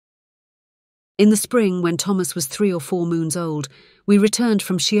In the spring, when Thomas was 3 or 4 moons old, we returned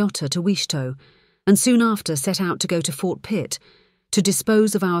from Chiota to Wichito, and soon after set out to go to Fort Pitt to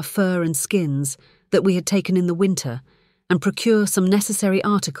dispose of our fur and skins that we had taken in the winter and procure some necessary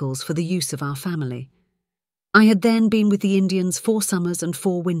articles for the use of our family. I had then been with the Indians 4 summers and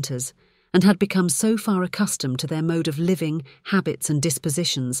 4 winters, and had become so far accustomed to their mode of living, habits and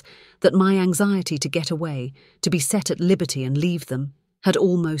dispositions that my anxiety to get away, to be set at liberty and leave them, had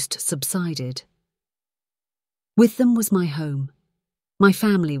almost subsided. With them was my home. My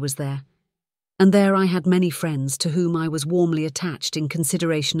family was there, and there I had many friends to whom I was warmly attached in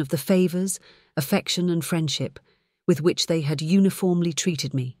consideration of the favours, affection and friendship with which they had uniformly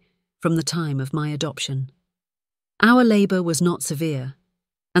treated me from the time of my adoption. Our labour was not severe,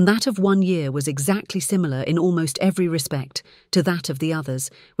 and that of 1 year was exactly similar in almost every respect to that of the others,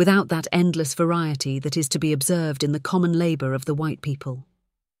 without that endless variety that is to be observed in the common labour of the white people.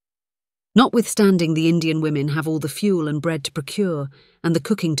 Notwithstanding the Indian women have all the fuel and bread to procure and the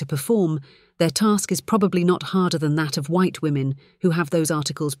cooking to perform, their task is probably not harder than that of white women who have those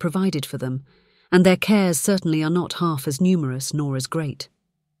articles provided for them, and their cares certainly are not half as numerous nor as great.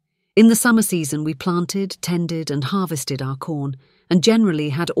 In the summer season we planted, tended and harvested our corn, and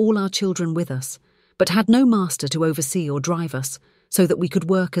generally had all our children with us, but had no master to oversee or drive us, so that we could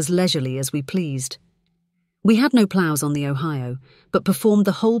work as leisurely as we pleased. We had no ploughs on the Ohio, but performed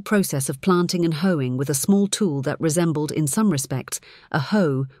the whole process of planting and hoeing with a small tool that resembled, in some respects, a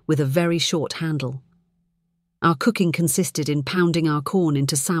hoe with a very short handle. Our cooking consisted in pounding our corn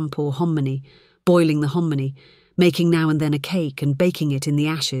into samp or hominy, boiling the hominy, making now and then a cake and baking it in the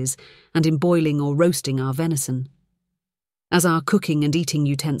ashes, and in boiling or roasting our venison. As our cooking and eating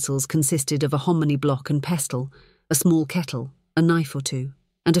utensils consisted of a hominy block and pestle, a small kettle, a knife or 2,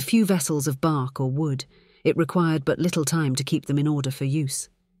 and a few vessels of bark or wood, it required but little time to keep them in order for use.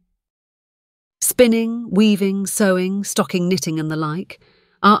 Spinning, weaving, sewing, stocking, knitting and the like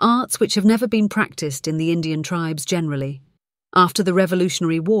are arts which have never been practised in the Indian tribes generally. After the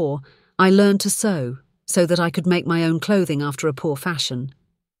Revolutionary War, I learned to sew, so that I could make my own clothing after a poor fashion.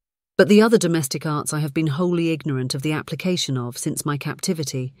 But the other domestic arts I have been wholly ignorant of the application of since my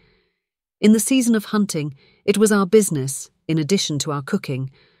captivity. In the season of hunting, it was our business, in addition to our cooking,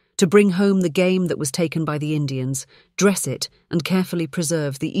 to bring home the game that was taken by the Indians, dress it and carefully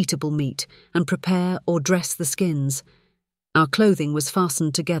preserve the eatable meat, and prepare or dress the skins. Our clothing was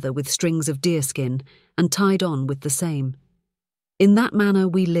fastened together with strings of deerskin and tied on with the same. In that manner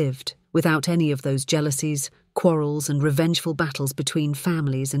we lived, without any of those jealousies, quarrels and revengeful battles between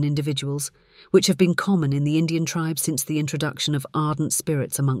families and individuals, which have been common in the Indian tribes since the introduction of ardent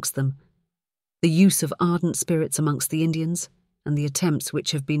spirits amongst them. The use of ardent spirits amongst the Indians, and the attempts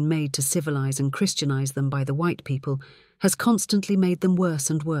which have been made to civilize and Christianize them by the white people, has constantly made them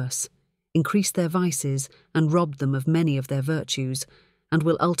worse and worse, increased their vices and robbed them of many of their virtues, and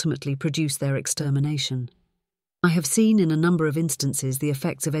will ultimately produce their extermination. I have seen in a number of instances the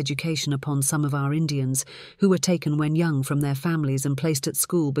effects of education upon some of our Indians who were taken when young from their families and placed at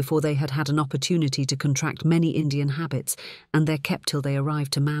school before they had had an opportunity to contract many Indian habits, and there kept till they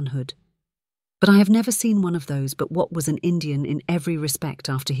arrived to manhood. But I have never seen one of those but what was an Indian in every respect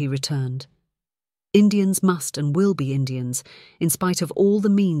after he returned. Indians must and will be Indians, in spite of all the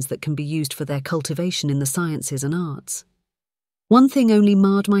means that can be used for their cultivation in the sciences and arts. One thing only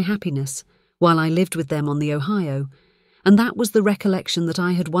marred my happiness, while I lived with them on the Ohio, and that was the recollection that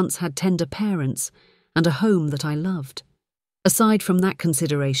I had once had tender parents and a home that I loved. Aside from that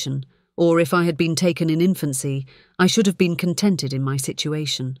consideration, or if I had been taken in infancy, I should have been contented in my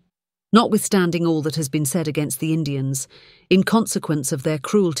situation. Notwithstanding all that has been said against the Indians, in consequence of their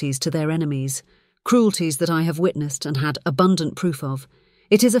cruelties to their enemies, cruelties that I have witnessed and had abundant proof of,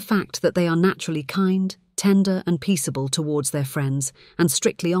 it is a fact that they are naturally kind, tender and peaceable towards their friends, and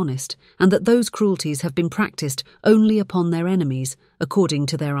strictly honest, and that those cruelties have been practised only upon their enemies, according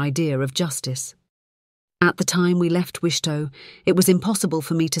to their idea of justice. At the time we left Wichito, it was impossible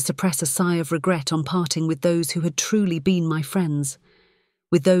for me to suppress a sigh of regret on parting with those who had truly been my friends,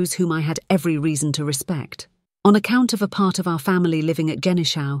 with those whom I had every reason to respect. On account of a part of our family living at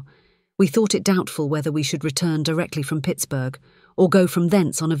Geneshow, we thought it doubtful whether we should return directly from Pittsburgh, or go from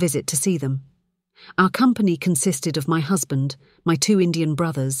thence on a visit to see them. Our company consisted of my husband, my 2 Indian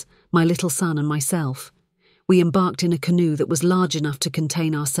brothers, my little son and myself. We embarked in a canoe that was large enough to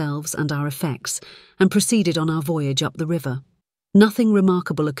contain ourselves and our effects, and proceeded on our voyage up the river. Nothing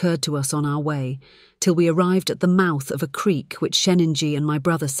remarkable occurred to us on our way, till we arrived at the mouth of a creek which Sheninjee and my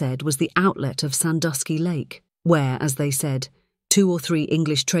brother said was the outlet of Sandusky Lake, where, as they said, 2 or 3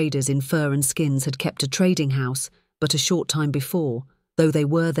 English traders in fur and skins had kept a trading house but a short time before, though they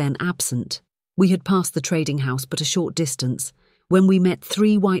were then absent. We had passed the trading house but a short distance, when we met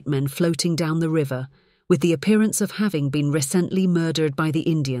 3 white men floating down the river, with the appearance of having been recently murdered by the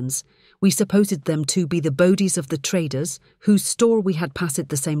Indians. We supposed them to be the bodies of the traders, whose store we had passed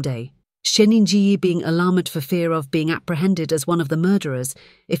the same day. Seneca, being alarmed for fear of being apprehended as one of the murderers,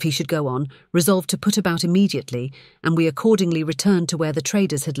 if he should go on, resolved to put about immediately, and we accordingly returned to where the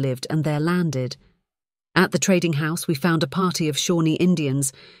traders had lived and there landed. At the trading house we found a party of Shawnee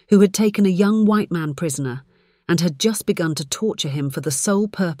Indians who had taken a young white man prisoner and had just begun to torture him for the sole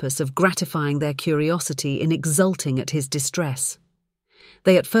purpose of gratifying their curiosity in exulting at his distress.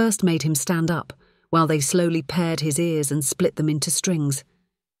 They at first made him stand up, while they slowly pared his ears and split them into strings.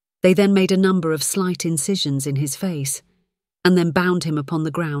 They then made a number of slight incisions in his face, and then bound him upon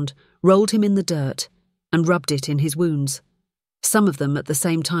the ground, rolled him in the dirt, and rubbed it in his wounds, some of them at the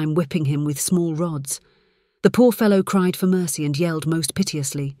same time whipping him with small rods. The poor fellow cried for mercy and yelled most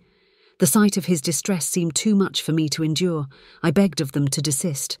piteously. The sight of his distress seemed too much for me to endure. I begged of them to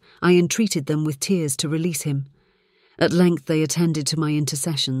desist. I entreated them with tears to release him. At length they attended to my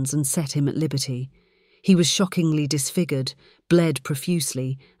intercessions and set him at liberty. He was shockingly disfigured, bled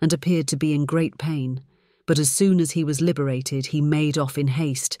profusely, and appeared to be in great pain. But as soon as he was liberated, he made off in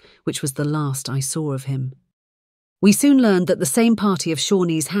haste, which was the last I saw of him. We soon learned that the same party of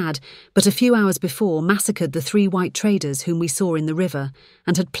Shawnees had, but a few hours before, massacred the 3 white traders whom we saw in the river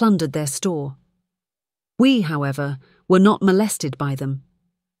and had plundered their store. We, however, were not molested by them,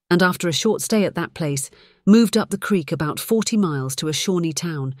 and after a short stay at that place, moved up the creek about 40 miles to a Shawnee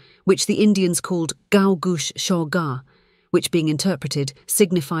town, which the Indians called Gaugush Shawga, which being interpreted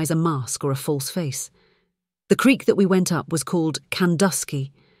signifies a mask or a false face. The creek that we went up was called Kandusky.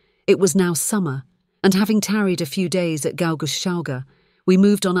 It was now summer, and having tarried a few days at Gaugush Shawga, we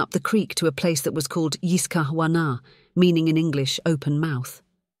moved on up the creek to a place that was called Yiskahwana, meaning in English open mouth.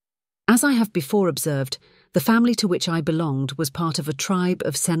 As I have before observed, the family to which I belonged was part of a tribe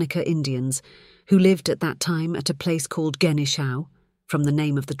of Seneca Indians who lived at that time at a place called Genishau, from the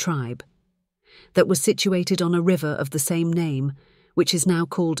name of the tribe, that was situated on a river of the same name, which is now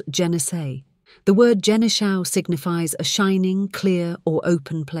called Genesee. The word Genishau signifies a shining, clear, or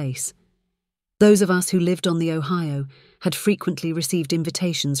open place. Those of us who lived on the Ohio had frequently received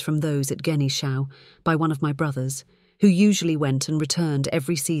invitations from those at Genishau by one of my brothers, who usually went and returned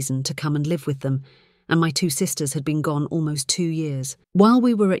every season to come and live with them, and my 2 sisters had been gone almost 2 years. While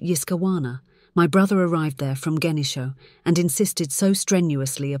we were at Yiskahwana, my brother arrived there from Genishau and insisted so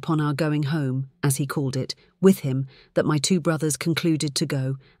strenuously upon our going home, as he called it, with him, that my 2 brothers concluded to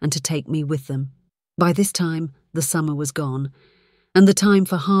go and to take me with them. By this time, the summer was gone, and the time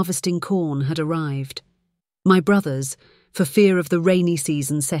for harvesting corn had arrived. My brothers, for fear of the rainy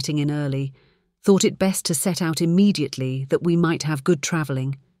season setting in early, thought it best to set out immediately that we might have good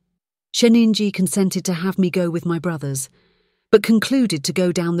travelling. Seneca consented to have me go with my brothers, but concluded to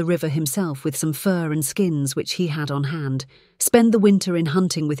go down the river himself with some fur and skins which he had on hand, spend the winter in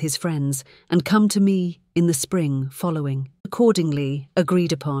hunting with his friends, and come to me in the spring following. Accordingly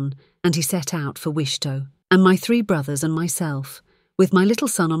agreed upon, and he set out for Wishto, and my 3 brothers and myself, with my little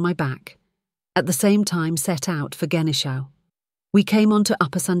son on my back, at the same time set out for Genishau. We came on to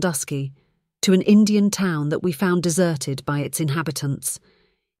Upper Sandusky, to an Indian town that we found deserted by its inhabitants,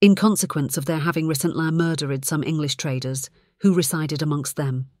 in consequence of their having recently murdered some English traders, who resided amongst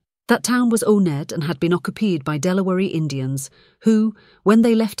them. That town was Oned and had been occupied by Delaware Indians, who, when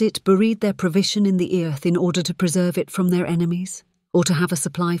they left it, buried their provision in the earth in order to preserve it from their enemies, or to have a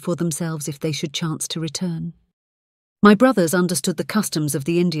supply for themselves if they should chance to return. My brothers understood the customs of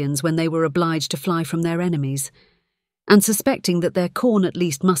the Indians when they were obliged to fly from their enemies, and suspecting that their corn at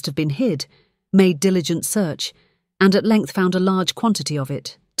least must have been hid, made diligent search, and at length found a large quantity of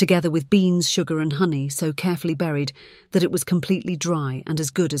it, together with beans, sugar and honey, so carefully buried that it was completely dry and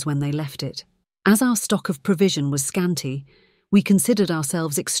as good as when they left it. As our stock of provision was scanty, we considered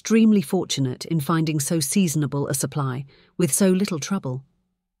ourselves extremely fortunate in finding so seasonable a supply, with so little trouble.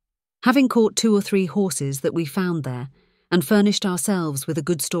 Having caught 2 or 3 horses that we found there, and furnished ourselves with a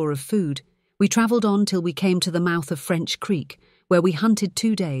good store of food, we travelled on till we came to the mouth of French Creek, where we hunted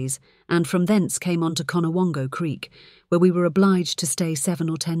 2 days, and from thence came on to Conowongo Creek, where we were obliged to stay 7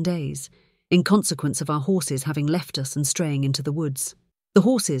 or 10 days, in consequence of our horses having left us and straying into the woods. The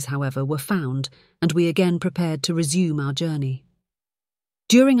horses, however, were found, and we again prepared to resume our journey.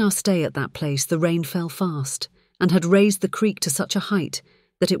 During our stay at that place the rain fell fast, and had raised the creek to such a height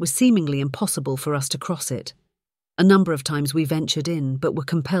that it was seemingly impossible for us to cross it. A number of times we ventured in, but were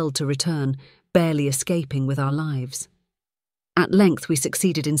compelled to return, barely escaping with our lives. At length we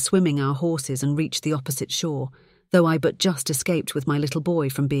succeeded in swimming our horses and reached the opposite shore, though I but just escaped with my little boy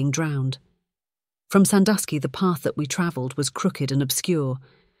from being drowned. From Sandusky the path that we travelled was crooked and obscure,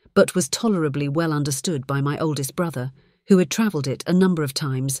 but was tolerably well understood by my oldest brother, who had travelled it a number of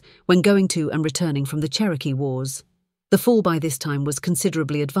times when going to and returning from the Cherokee Wars. The fall by this time was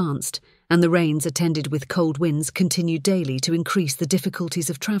considerably advanced, and the rains attended with cold winds continued daily to increase the difficulties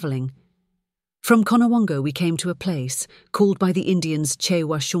of travelling. From Conowongo we came to a place called by the Indians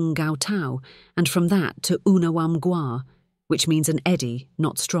Che-wa-shung-gao-tau, and from that to Unawam-gwa, which means an eddy,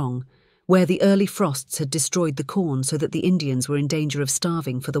 not strong, where the early frosts had destroyed the corn so that the Indians were in danger of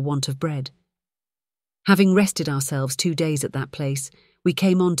starving for the want of bread. Having rested ourselves 2 days at that place, we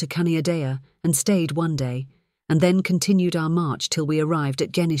came on to Kaneadea and stayed 1 day, and then continued our march till we arrived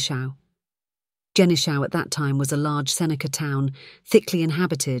at Genishau. Genishau at that time was a large Seneca town, thickly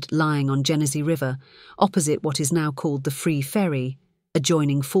inhabited, lying on Genesee River, opposite what is now called the Free Ferry,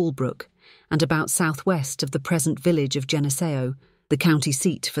 adjoining Fallbrook, and about southwest of the present village of Geneseo, the county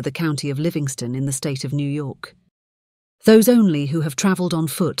seat for the county of Livingston in the state of New York. Those only who have travelled on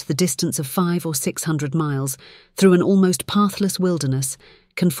foot the distance of 500 or 600 miles through an almost pathless wilderness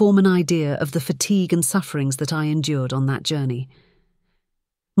can form an idea of the fatigue and sufferings that I endured on that journey.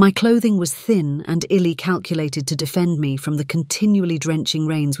 My clothing was thin and illy calculated to defend me from the continually drenching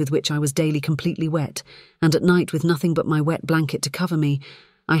rains with which I was daily completely wet, and at night, with nothing but my wet blanket to cover me,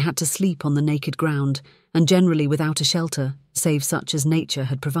 I had to sleep on the naked ground, and generally without a shelter, save such as nature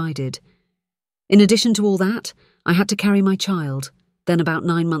had provided. In addition to all that, I had to carry my child, then about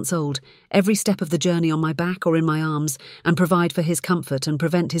 9 months old, every step of the journey on my back or in my arms, and provide for his comfort and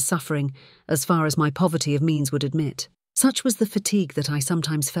prevent his suffering, as far as my poverty of means would admit. Such was the fatigue that I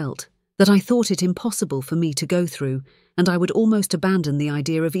sometimes felt, that I thought it impossible for me to go through, and I would almost abandon the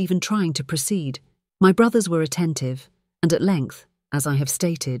idea of even trying to proceed. My brothers were attentive, and at length, as I have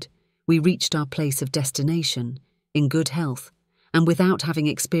stated, we reached our place of destination, in good health, and without having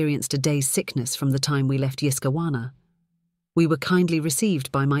experienced a day's sickness from the time we left Yiskahwana. We were kindly received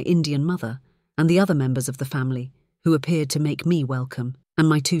by my Indian mother and the other members of the family, who appeared to make me welcome, and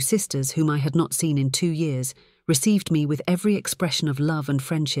my 2 sisters, whom I had not seen in 2 years, received me with every expression of love and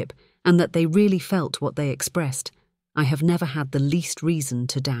friendship, and that they really felt what they expressed, I have never had the least reason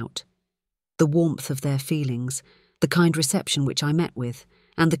to doubt. The warmth of their feelings, the kind reception which I met with,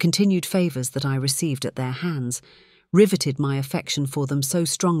 and the continued favours that I received at their hands, riveted my affection for them so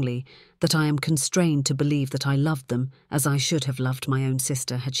strongly that I am constrained to believe that I loved them as I should have loved my own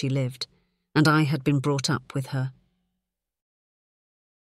sister had she lived, and I had been brought up with her.